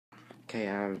Okay,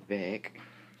 I'm back.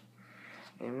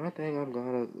 And one thing I'm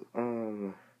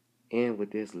gonna end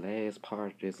with this last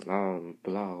part of this long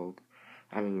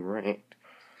rant,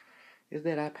 is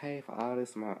that I paid for all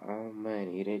this my own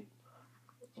money.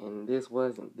 And this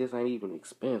ain't even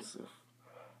expensive.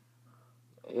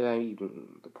 It ain't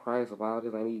even, the price of all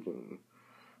this ain't even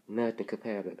nothing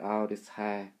compared to all this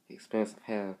high expensive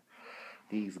hair.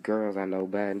 These girls I know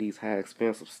buying these high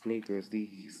expensive sneakers,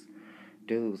 these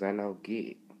dudes I know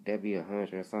get, that be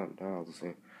 $100 or something.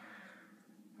 And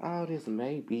all this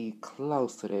may be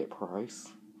close to that price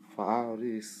for all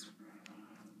this,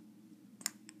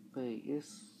 but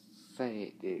it's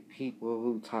sad that people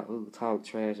who talk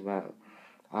trash about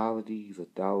all of these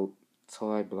adult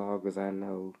toy bloggers I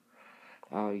know,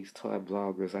 all these toy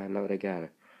bloggers I know,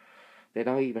 they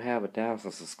don't even have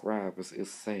 1,000 subscribers.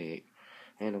 It's sad.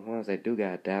 And the ones that do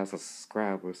got 1,000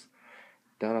 subscribers,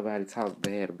 don't nobody talk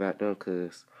bad about them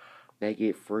because they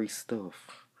get free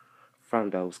stuff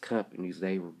from those companies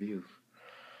they review,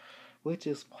 which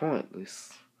is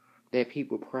pointless. That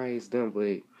people praise them,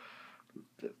 but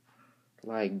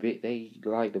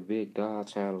the big dog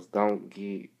channels don't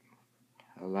get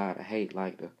a lot of hate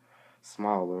like the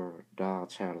smaller dog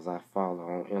channels I follow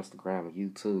on Instagram and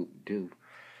YouTube do,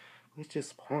 which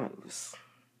is pointless.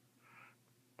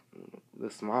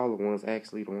 The smaller ones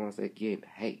actually the ones that get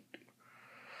hate,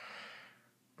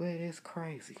 but it's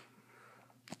crazy.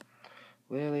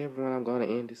 Well, everyone, I'm gonna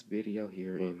end this video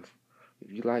here, and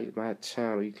if you like my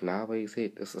channel, you can always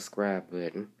hit the subscribe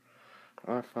button.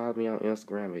 Or follow me on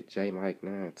Instagram at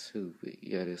jmike92. But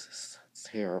yeah, this is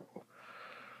terrible.